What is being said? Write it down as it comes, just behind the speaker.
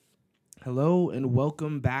Hello and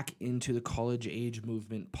welcome back into the College Age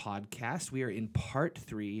Movement podcast. We are in part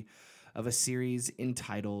 3 of a series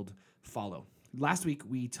entitled Follow. Last week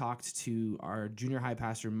we talked to our junior high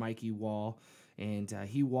pastor, Mikey Wall, and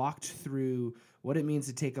he walked through what it means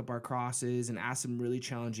to take up our crosses and ask some really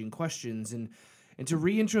challenging questions. And to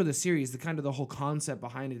reintro the series, the whole concept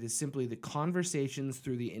behind it is simply the conversations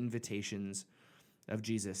through the invitations of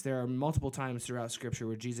Jesus. There are multiple times throughout Scripture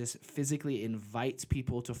where Jesus physically invites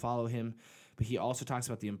people to follow him, but he also talks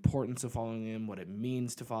about the importance of following him, what it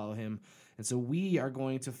means to follow him. And so we are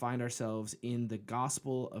going to find ourselves in the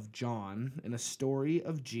Gospel of John, in a story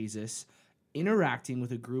of Jesus interacting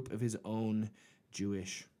with a group of his own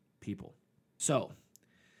Jewish people. So,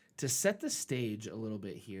 to set the stage a little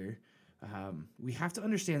bit here, we have to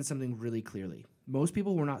understand something really clearly. Most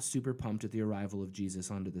people were not super pumped at the arrival of Jesus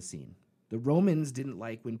onto the scene. The Romans didn't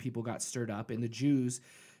like when people got stirred up, and the Jews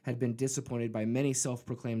had been disappointed by many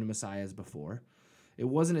self-proclaimed messiahs before. It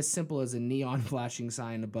wasn't as simple as a neon flashing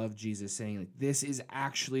sign above Jesus saying, like, this is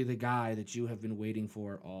actually the guy that you have been waiting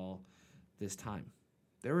for all this time.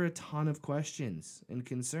 There were a ton of questions and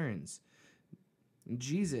concerns. And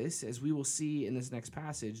Jesus, as we will see in this next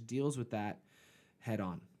passage, deals with that head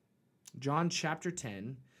on. John chapter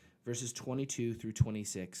 10, verses 22 through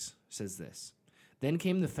 26 says this. Then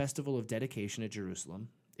came the festival of dedication at Jerusalem.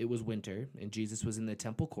 It was winter, and Jesus was in the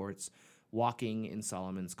temple courts, walking in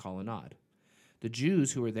Solomon's colonnade. The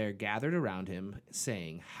Jews who were there gathered around him,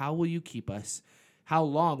 saying, How long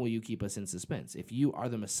will you keep us in suspense? If you are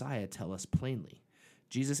the Messiah, tell us plainly.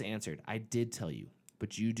 Jesus answered, I did tell you,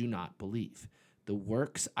 but you do not believe. The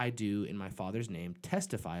works I do in my Father's name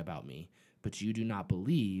testify about me, but you do not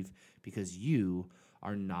believe because you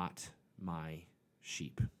are not my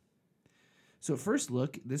sheep. So at first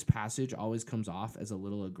look, this passage always comes off as a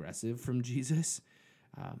little aggressive from Jesus.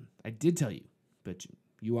 I did tell you, but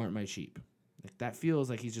you aren't my sheep. Like, that feels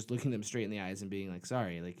like he's just looking them straight in the eyes and being like,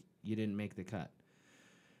 sorry, like, you didn't make the cut.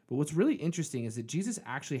 But what's really interesting is that Jesus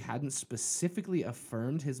actually hadn't specifically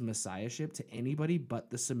affirmed his messiahship to anybody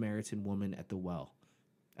but the Samaritan woman at the well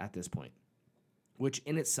at this point, which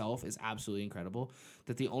in itself is absolutely incredible,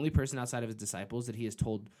 that the only person outside of his disciples that he has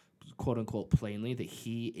told, quote unquote, plainly that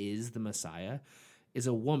he is the Messiah is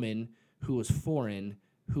a woman who was foreign,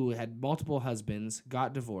 who had multiple husbands,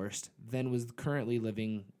 got divorced, then was currently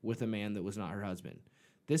living with a man that was not her husband.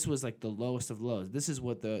 This was like the lowest of lows. This is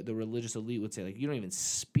what the religious elite would say. Like, you don't even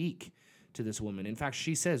speak to this woman. In fact,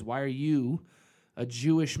 she says, why are you, a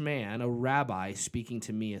Jewish man, a rabbi, speaking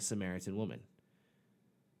to me, a Samaritan woman?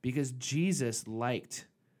 Because Jesus liked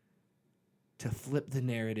to flip the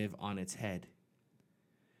narrative on its head.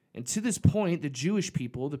 And to this point, the Jewish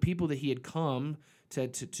people, the people that he had come to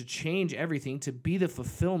change everything, to be the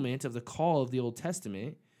fulfillment of the call of the Old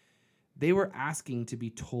Testament, they were asking to be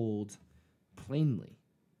told plainly.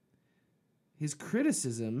 His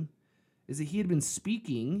criticism is that he had been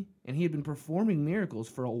speaking and he had been performing miracles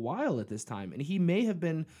for a while at this time, and he may have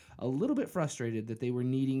been a little bit frustrated that they were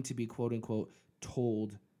needing to be, quote unquote,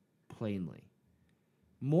 told plainly.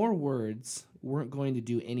 More words weren't going to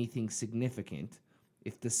do anything significant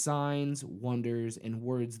if the signs, wonders, and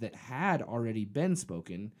words that had already been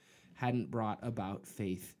spoken hadn't brought about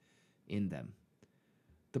faith in them.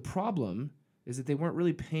 The problem is that they weren't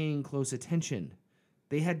really paying close attention.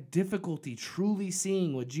 They had difficulty truly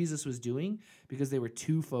seeing what Jesus was doing because they were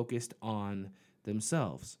too focused on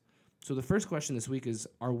themselves. So the first question this week is,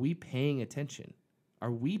 are we paying attention?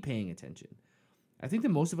 Are we paying attention? I think that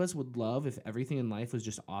most of us would love if everything in life was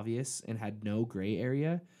just obvious and had no gray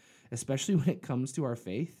area, especially when it comes to our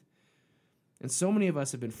faith. And so many of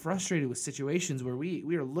us have been frustrated with situations where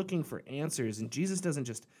we are looking for answers, and Jesus doesn't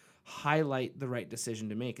just highlight the right decision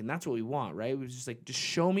to make. And that's what we want, right? We're just like, just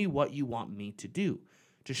show me what you want me to do.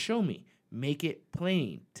 Just show me. Make it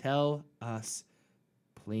plain. Tell us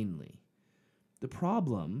plainly. The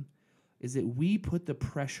problem is that we put the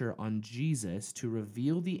pressure on Jesus to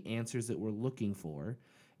reveal the answers that we're looking for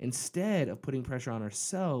instead of putting pressure on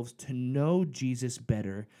ourselves to know Jesus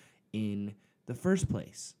better in the first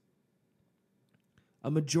place.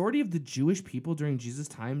 A majority of the Jewish people during Jesus'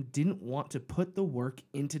 time didn't want to put the work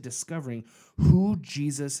into discovering who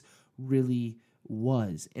Jesus really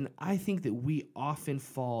was. And I think that we often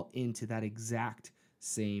fall into that exact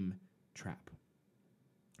same trap.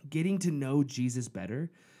 Getting to know Jesus better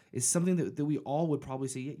is something that we all would probably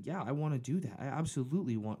say, yeah, I want to do that. I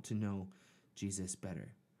absolutely want to know Jesus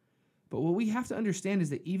better. But what we have to understand is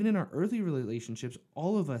that even in our earthly relationships,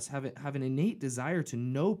 all of us have an innate desire to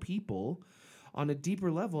know people on a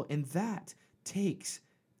deeper level, and that takes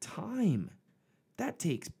time. That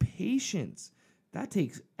takes patience. That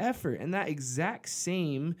takes effort. And that exact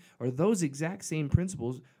same, or those exact same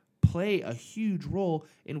principles play a huge role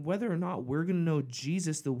in whether or not we're going to know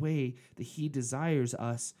Jesus the way that he desires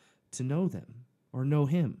us to know them or know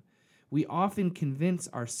him. We often convince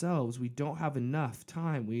ourselves we don't have enough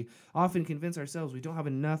time. We often convince ourselves we don't have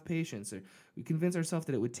enough patience, or we convince ourselves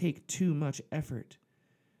that it would take too much effort.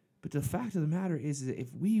 But the fact of the matter is that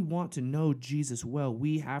if we want to know Jesus well,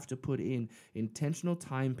 we have to put in intentional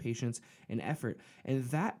time, patience, and effort. And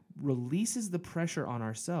that releases the pressure on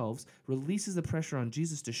ourselves, releases the pressure on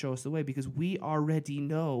Jesus to show us the way, because we already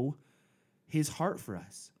know his heart for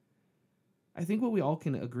us. I think what we all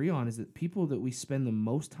can agree on is that people that we spend the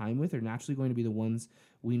most time with are naturally going to be the ones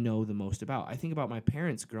we know the most about. I think about my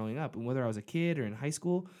parents growing up, and whether I was a kid or in high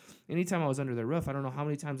school, anytime I was under their roof, I don't know how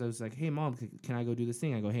many times I was like, hey, Mom, can I go do this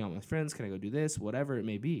thing? I go hang out with my friends. Can I go do this? Whatever it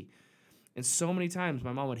may be. And so many times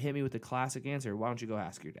my mom would hit me with the classic answer, why don't you go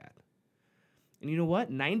ask your dad? And you know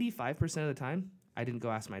what? 95% of the time, I didn't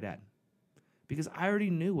go ask my dad because I already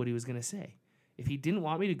knew what he was going to say. If he didn't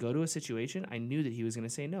want me to go to a situation, I knew that he was going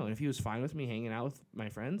to say no. And if he was fine with me hanging out with my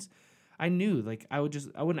friends, I knew, like, I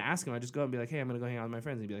wouldn't ask him. I'd just go and be like, hey, I'm going to go hang out with my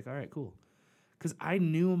friends. And he'd be like, all right, cool. Because I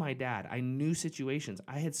knew my dad. I knew situations.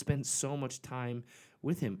 I had spent so much time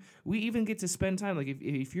with him. We even get to spend time, like,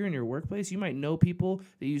 if you're in your workplace, you might know people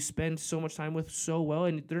that you spend so much time with so well,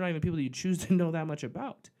 and they're not even people that you choose to know that much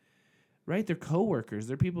about. Right? They're coworkers.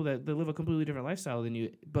 They're people that live a completely different lifestyle than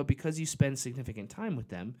you, but because you spend significant time with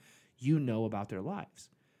them, you know about their lives.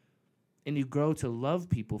 And you grow to love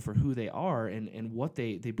people for who they are and what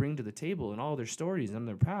they bring to the table and all their stories and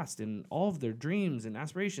their past and all of their dreams and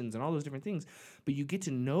aspirations and all those different things. But you get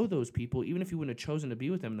to know those people, even if you wouldn't have chosen to be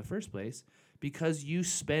with them in the first place, because you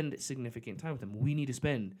spend significant time with them. We need to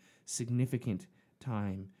spend significant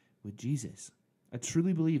time with Jesus. I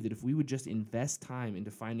truly believe that if we would just invest time into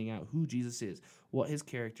finding out who Jesus is, what his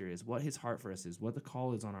character is, what his heart for us is, what the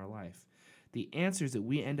call is on our life, the answers that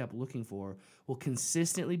we end up looking for will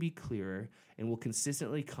consistently be clearer and will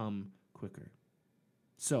consistently come quicker.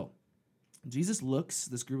 So, Jesus looks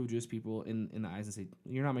this group of Jewish people in the eyes and says,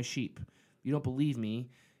 you're not my sheep. You don't believe me.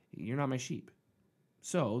 You're not my sheep.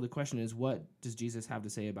 So, the question is, what does Jesus have to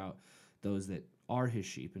say about those that are his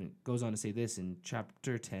sheep? And it goes on to say this in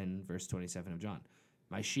chapter 10, verse 27 of John.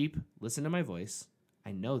 My sheep listen to my voice.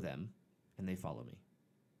 I know them, and they follow me.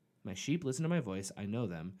 My sheep listen to my voice. I know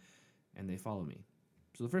them, and they follow me.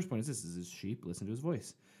 So the first point is this, is his sheep listen to his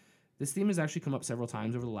voice. This theme has actually come up several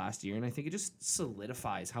times over the last year, and I think it just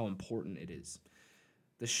solidifies how important it is.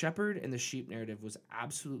 The shepherd and the sheep narrative was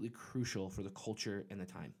absolutely crucial for the culture and the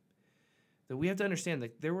time. That we have to understand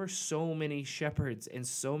that there were so many shepherds and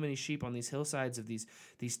so many sheep on these hillsides of these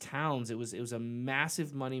towns. It was a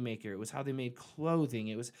massive moneymaker. It was how they made clothing.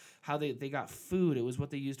 It was how they got food. It was what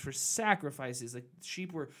they used for sacrifices. Like,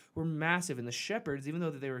 sheep were massive, and the shepherds, even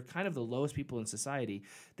though they were kind of the lowest people in society,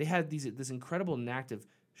 they had this incredible knack of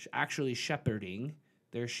actually shepherding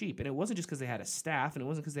their sheep. And it wasn't just because they had a staff, and it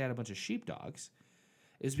wasn't because they had a bunch of sheepdogs.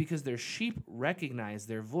 It was because their sheep recognized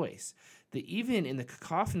their voice. That even in the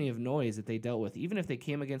cacophony of noise that they dealt with, even if they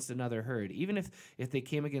came against another herd, even if they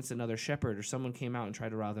came against another shepherd or someone came out and tried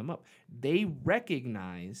to rile them up, they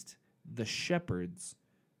recognized the shepherd's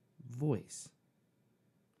voice.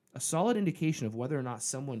 A solid indication of whether or not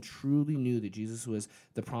someone truly knew that Jesus was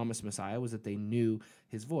the promised Messiah was that they knew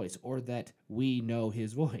his voice, or that we know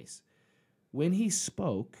his voice. When he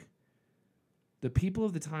spoke, the people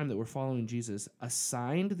of the time that were following Jesus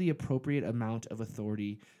assigned the appropriate amount of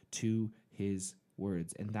authority to his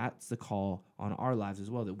words. And that's the call on our lives as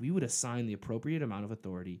well, that we would assign the appropriate amount of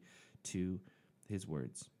authority to his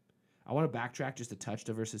words. I want to backtrack just a touch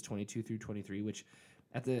to verses 22 through 23, which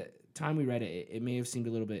at the time we read it, it may have seemed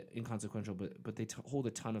a little bit inconsequential, but they hold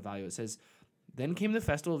a ton of value. It says, then came the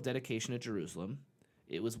festival of dedication at Jerusalem.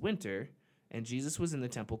 It was winter, and Jesus was in the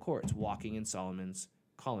temple courts, walking in Solomon's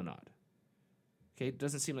colonnade. Okay, it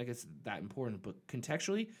doesn't seem like it's that important, but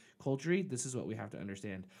contextually, culturally, this is what we have to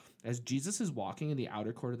understand. As Jesus is walking in the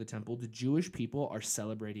outer court of the temple, the Jewish people are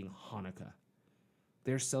celebrating Hanukkah.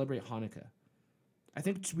 They're celebrating Hanukkah. I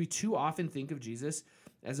think we too often think of Jesus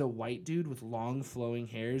as a white dude with long flowing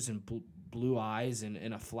hairs and blue eyes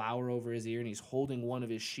and a flower over his ear, and he's holding one of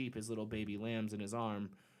his sheep, his little baby lambs, in his arm.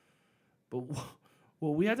 But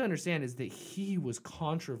what we have to understand is that he was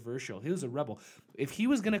controversial. He was a rebel. If he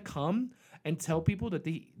was going to come and tell people that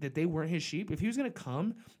they weren't his sheep, if he was going to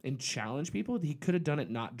come and challenge people, he could have done it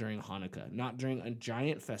not during Hanukkah, not during a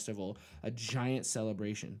giant festival, a giant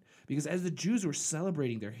celebration. Because as the Jews were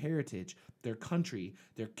celebrating their heritage, their country,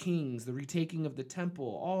 their kings, the retaking of the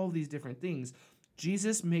temple, all of these different things,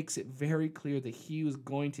 Jesus makes it very clear that he was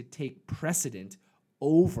going to take precedent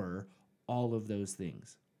over all of those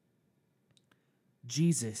things.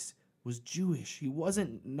 Jesus was Jewish. He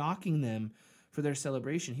wasn't knocking them for their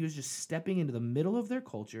celebration. He was just stepping into the middle of their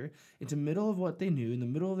culture, into the middle of what they knew, in the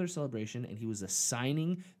middle of their celebration, and he was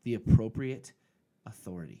assigning the appropriate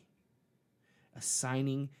authority,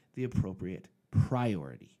 assigning the appropriate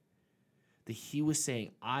priority. That he was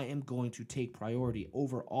saying, I am going to take priority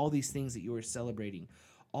over all these things that you are celebrating.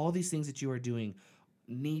 All these things that you are doing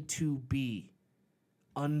need to be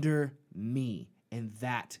under me. And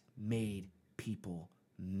that made people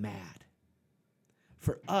mad.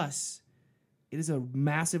 For us, it is a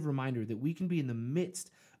massive reminder that we can be in the midst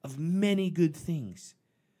of many good things,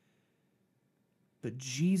 but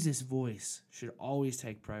Jesus' voice should always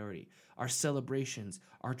take priority. Our celebrations,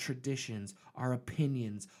 our traditions, our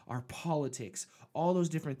opinions, our politics, all those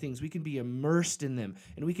different things, we can be immersed in them,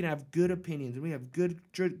 and we can have good opinions, and we have good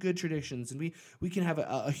traditions, and we can have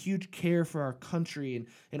a huge care for our country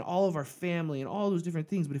and all of our family and all those different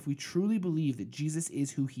things. But if we truly believe that Jesus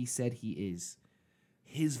is who he said he is,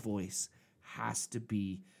 his voice has to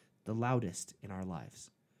be the loudest in our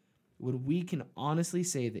lives. When we can honestly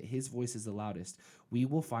say that his voice is the loudest, we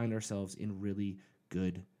will find ourselves in really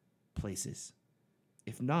good places.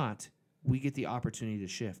 If not, we get the opportunity to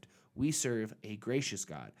shift. We serve a gracious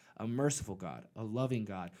God, a merciful God, a loving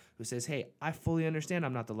God who says, hey, I fully understand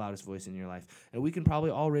I'm not the loudest voice in your life. And we can probably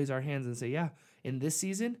all raise our hands and say, yeah, in this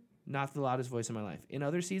season, not the loudest voice in my life. In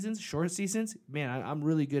other seasons, short seasons, man, I'm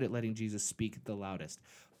really good at letting Jesus speak the loudest.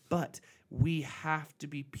 But we have to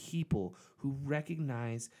be people who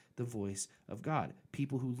recognize the voice of God,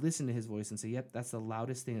 people who listen to his voice and say, yep, that's the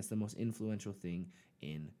loudest thing, that's the most influential thing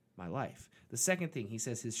in my life. The second thing, he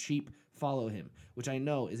says his sheep follow him, which I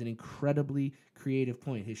know is an incredibly creative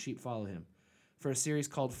point. His sheep follow him. For a series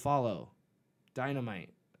called Follow,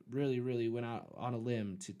 dynamite, really went out on a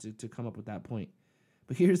limb to come up with that point.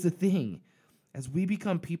 But here's the thing. As we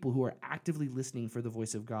become people who are actively listening for the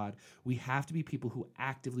voice of God, we have to be people who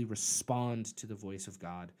actively respond to the voice of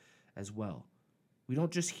God as well. We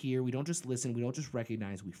don't just hear, we don't just listen, we don't just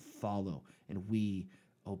recognize, we follow and we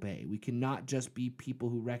obey. We cannot just be people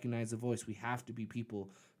who recognize the voice. We have to be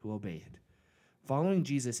people who obey it. Following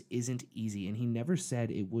Jesus isn't easy, and he never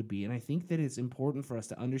said it would be. And I think that it's important for us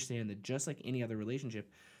to understand that just like any other relationship,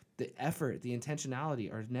 the effort, the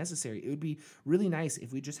intentionality are necessary. It would be really nice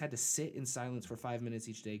if we just had to sit in silence for 5 minutes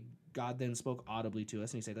each day. God then spoke audibly to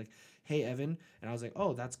us, and he said, like, hey, Evan. And I was like,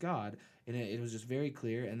 oh, that's God. And it was just very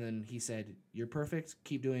clear. And then he said, you're perfect.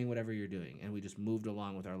 Keep doing whatever you're doing. And we just moved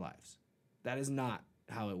along with our lives. That is not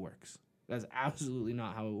how it works. That's absolutely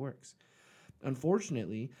not how it works.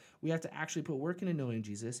 Unfortunately, we have to actually put work into knowing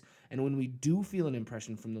Jesus, and when we do feel an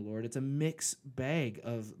impression from the Lord, it's a mixed bag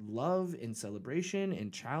of love and celebration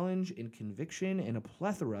and challenge and conviction and a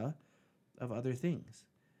plethora of other things.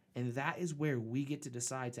 And that is where we get to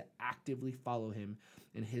decide to actively follow him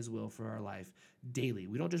in his will for our life daily.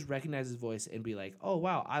 We don't just recognize his voice and be like, oh,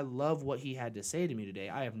 wow, I love what he had to say to me today.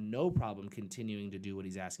 I have no problem continuing to do what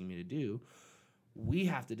he's asking me to do. We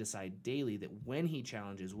have to decide daily that when he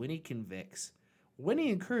challenges, when he convicts, when he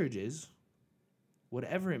encourages,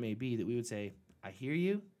 whatever it may be, that we would say, I hear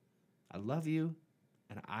you, I love you,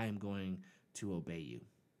 and I am going to obey you.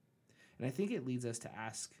 And I think it leads us to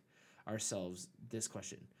ask ourselves this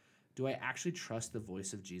question. Do I actually trust the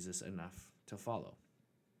voice of Jesus enough to follow?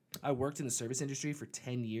 I worked in the service industry for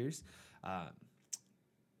 10 years.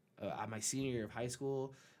 My senior year of high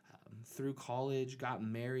school, through college, got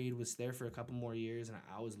married, was there for a couple more years, and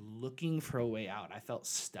I was looking for a way out. I felt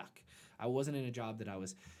stuck. I wasn't in a job that I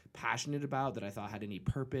was passionate about, that I thought had any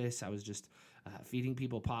purpose. I was just feeding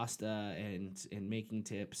people pasta and making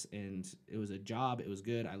tips, and it was a job. It was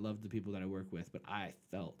good. I loved the people that I work with, but I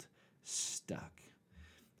felt stuck.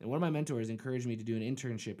 And one of my mentors encouraged me to do an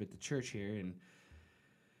internship at the church here, and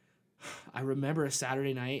I remember a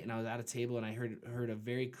Saturday night, and I was at a table, and I heard a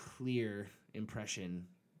very clear impression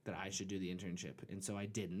that I should do the internship. And so I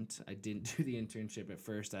didn't do the internship at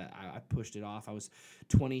first. I pushed it off. I was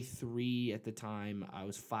 23 at the time. I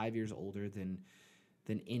was 5 years older than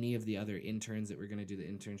any of the other interns that were going to do the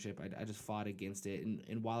internship. I just fought against it.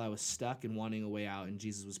 And while I was stuck and wanting a way out and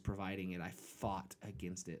Jesus was providing it, I fought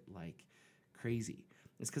against it like crazy.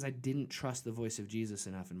 It's because I didn't trust the voice of Jesus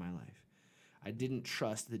enough in my life. I didn't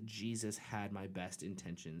trust that Jesus had my best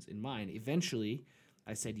intentions in mind. Eventually,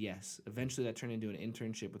 I said yes. Eventually, that turned into an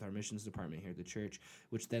internship with our missions department here at the church,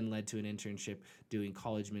 which then led to an internship doing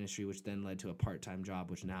college ministry, which then led to a part-time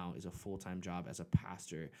job, which now is a full-time job as a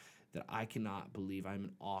pastor. That I cannot believe. I'm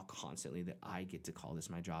in awe constantly that I get to call this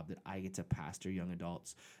my job, that I get to pastor young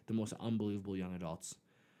adults, the most unbelievable young adults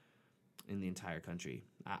in the entire country.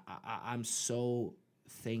 I'm so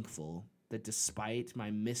thankful that despite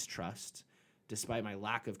my mistrust, despite my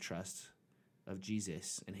lack of trust of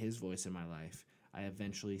Jesus and his voice in my life, I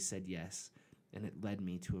eventually said yes, and it led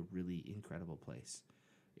me to a really incredible place.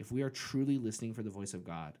 If we are truly listening for the voice of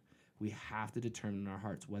God, we have to determine in our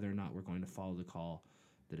hearts whether or not we're going to follow the call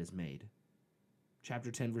that is made.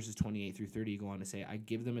 Chapter 10, verses 28 through 30 go on to say, I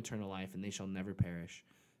give them eternal life, and they shall never perish.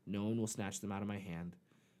 No one will snatch them out of my hand.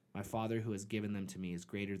 My Father who has given them to me is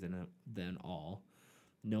greater than all.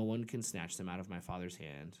 No one can snatch them out of my Father's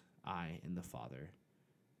hand. I and the Father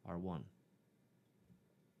are one.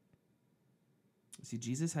 See,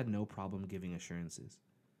 Jesus had no problem giving assurances.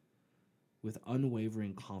 With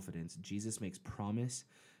unwavering confidence, Jesus makes promise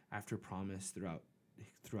after promise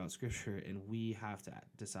throughout Scripture, and we have to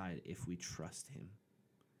decide if we trust him.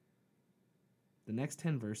 The next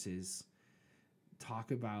 10 verses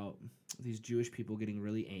talk about these Jewish people getting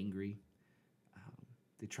really angry.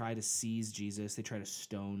 They try to seize Jesus. They try to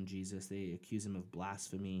stone Jesus. They accuse him of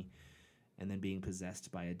blasphemy and then being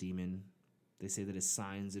possessed by a demon. They say that his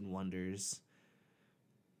signs and wonders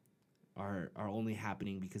are only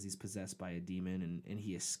happening because he's possessed by a demon, and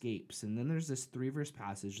he escapes. And then there's this 3-verse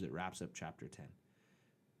passage that wraps up chapter 10.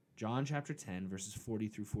 John chapter 10, verses 40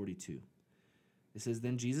 through 42. It says,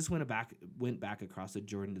 Then Jesus went back across the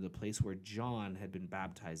Jordan to the place where John had been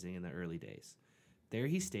baptizing in the early days. There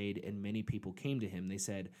he stayed, and many people came to him. They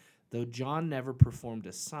said, Though John never performed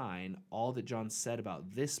a sign, all that John said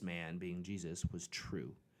about this man, being Jesus, was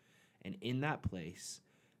true. And in that place,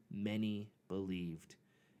 many believed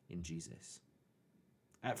in Jesus.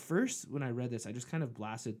 At first, when I read this, I just kind of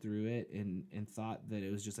blasted through it and thought that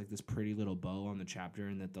it was just like this pretty little bow on the chapter,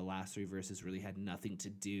 and that the last 3 verses really had nothing to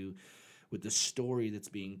do with the story that's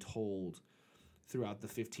being told throughout the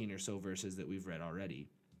 15 or so verses that we've read already.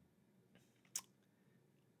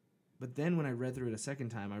 But then when I read through it a second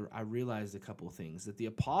time, I realized a couple things. That the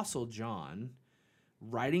Apostle John,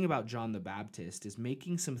 writing about John the Baptist, is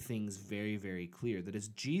making some things very, very clear. That as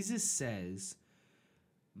Jesus says,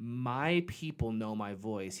 my people know my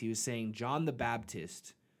voice, he was saying John the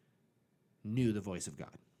Baptist knew the voice of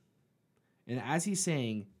God. And as he's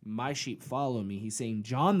saying, my sheep follow me, he's saying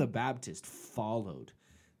John the Baptist followed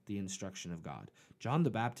the instruction of God. John the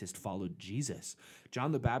Baptist followed Jesus.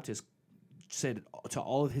 John the Baptist said to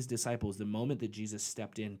all of his disciples, the moment that Jesus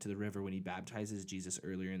stepped into the river when he baptizes Jesus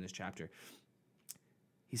earlier in this chapter,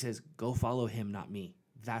 he says, go follow him, not me.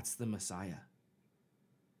 That's the Messiah.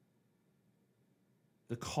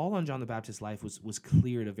 The call on John the Baptist's life was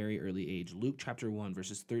clear at a very early age. Luke chapter 1,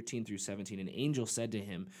 verses 13 through 17, an angel said to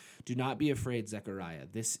him, Do not be afraid, Zechariah.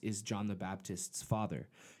 This is John the Baptist's father.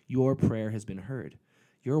 Your prayer has been heard.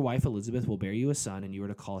 Your wife Elizabeth will bear you a son, and you are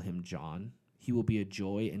to call him John. He will be a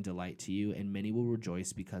joy and delight to you, and many will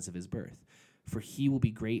rejoice because of his birth. For he will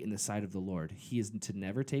be great in the sight of the Lord. He is to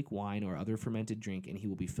never take wine or other fermented drink, and he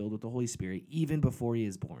will be filled with the Holy Spirit even before he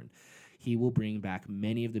is born. He will bring back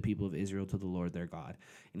many of the people of Israel to the Lord their God.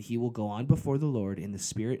 And he will go on before the Lord in the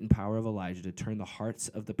spirit and power of Elijah to turn the hearts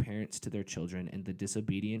of the parents to their children and the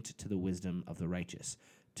disobedient to the wisdom of the righteous,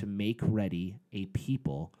 to make ready a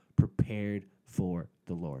people prepared for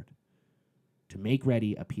the Lord. To make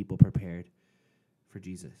ready a people prepared for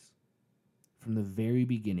Jesus. From the very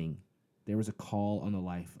beginning, there was a call on the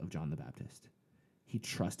life of John the Baptist. He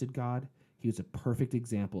trusted God. He was a perfect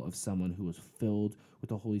example of someone who was filled with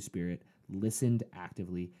the Holy Spirit, listened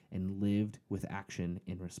actively, and lived with action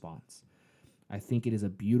in response. I think it is a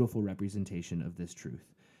beautiful representation of this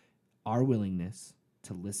truth. Our willingness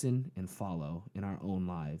to listen and follow in our own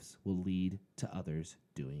lives will lead to others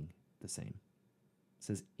doing the same. It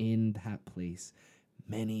says, in that place,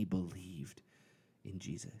 many believed in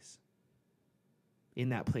Jesus. In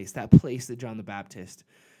that place that John the Baptist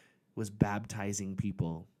was baptizing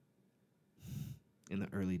people in the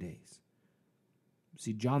early days.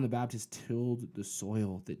 See, John the Baptist tilled the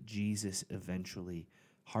soil that Jesus eventually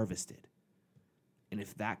harvested. And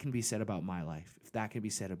if that can be said about my life, if that can be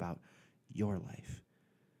said about your life,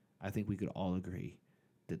 I think we could all agree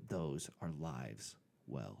that those are lives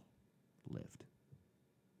well lived.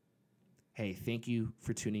 Hey, thank you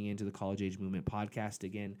for tuning into the College Age Movement podcast.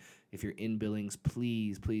 Again, if you're in Billings,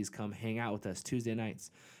 please come hang out with us Tuesday nights,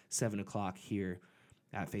 7 o'clock here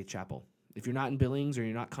at Faith Chapel. If you're not in Billings or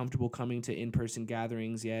you're not comfortable coming to in-person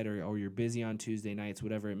gatherings yet, or you're busy on Tuesday nights,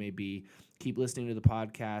 whatever it may be, keep listening to the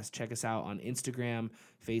podcast. Check us out on Instagram,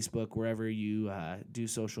 Facebook, wherever you do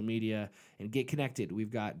social media, and get connected. We've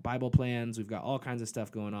got Bible plans. We've got all kinds of stuff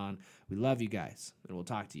going on. We love you guys, and we'll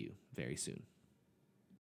talk to you very soon.